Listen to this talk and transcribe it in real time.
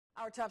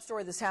Our top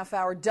story this half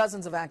hour,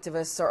 dozens of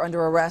activists are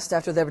under arrest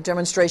after their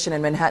demonstration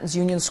in Manhattan's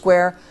Union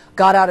Square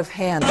got out of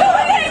hand.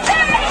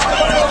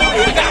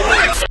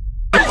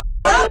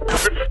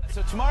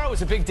 So tomorrow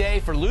is a big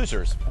day for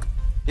losers.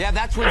 Yeah,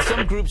 that's when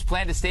some groups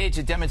plan to stage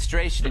a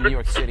demonstration in New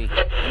York City.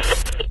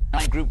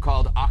 A group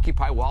called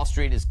Occupy Wall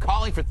Street is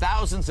calling for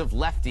thousands of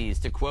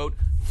lefties to, quote,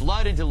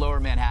 flood into lower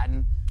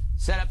Manhattan,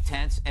 set up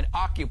tents, and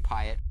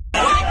occupy it.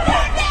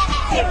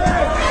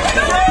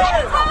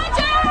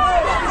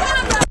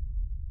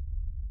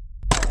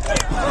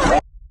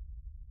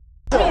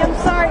 I'm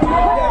sorry.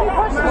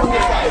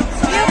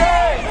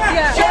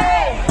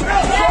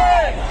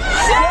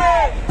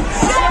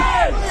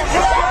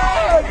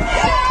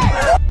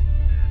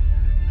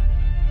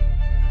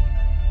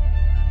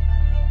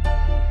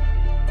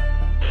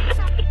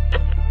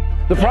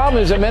 The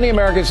problem is that many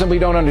Americans simply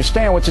don't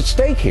understand what's at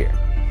stake here.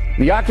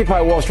 The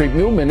Occupy Wall Street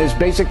movement is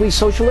basically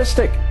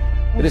socialistic.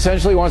 It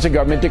essentially wants a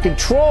government to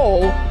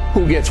control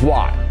who gets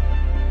what.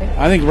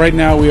 I think right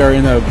now we are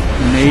in a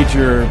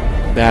major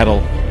battle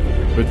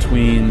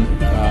between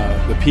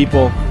the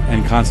people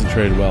and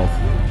concentrated wealth.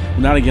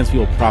 We're not against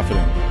people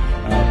profiting,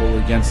 but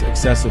we're against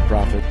excessive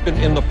profit.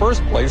 In the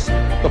first place,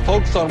 the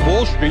folks on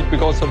Wall Street,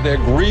 because of their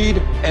greed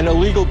and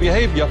illegal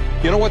behavior,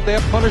 you know what their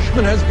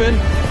punishment has been?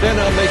 They're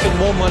now making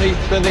more money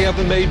than they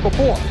ever made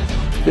before.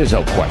 There's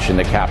no question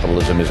that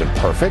capitalism isn't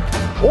perfect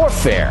or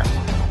fair.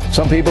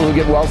 Some people who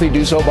get wealthy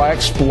do so by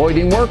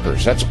exploiting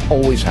workers. That's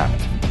always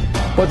happened.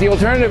 But the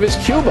alternative is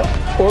Cuba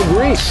or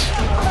Greece.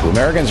 Do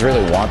Americans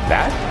really want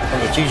that?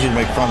 It's easy to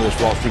make fun of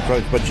this Wall Street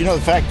protest, but you know,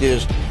 the fact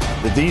is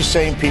that these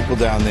same people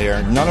down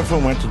there, none of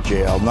whom went to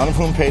jail, none of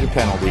whom paid a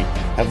penalty,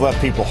 have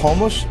left people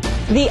homeless.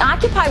 The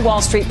Occupy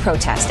Wall Street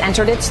protest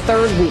entered its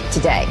third week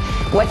today.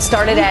 What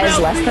started as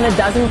less than a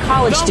dozen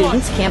college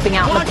students camping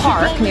out in the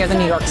park near the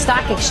New York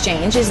Stock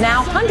Exchange is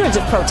now hundreds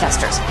of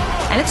protesters,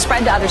 and it's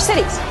spread to other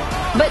cities.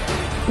 But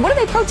what are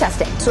they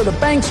protesting? So the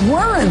banks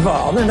were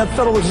involved and the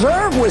Federal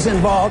Reserve was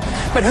involved,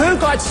 but who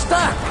got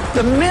stuck?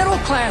 The middle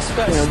class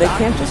got stuck. They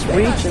can't just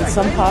reach in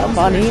some pot of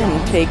money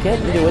and take it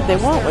and do what they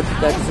want with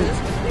it.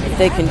 If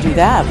they can do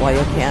that, why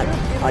you can't?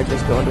 I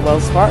just go into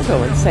Wells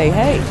Fargo and say,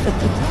 hey,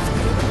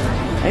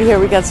 I hear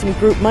we got some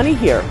group money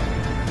here.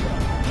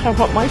 How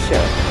about my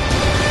share?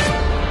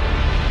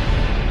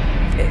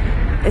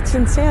 It's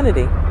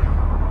insanity.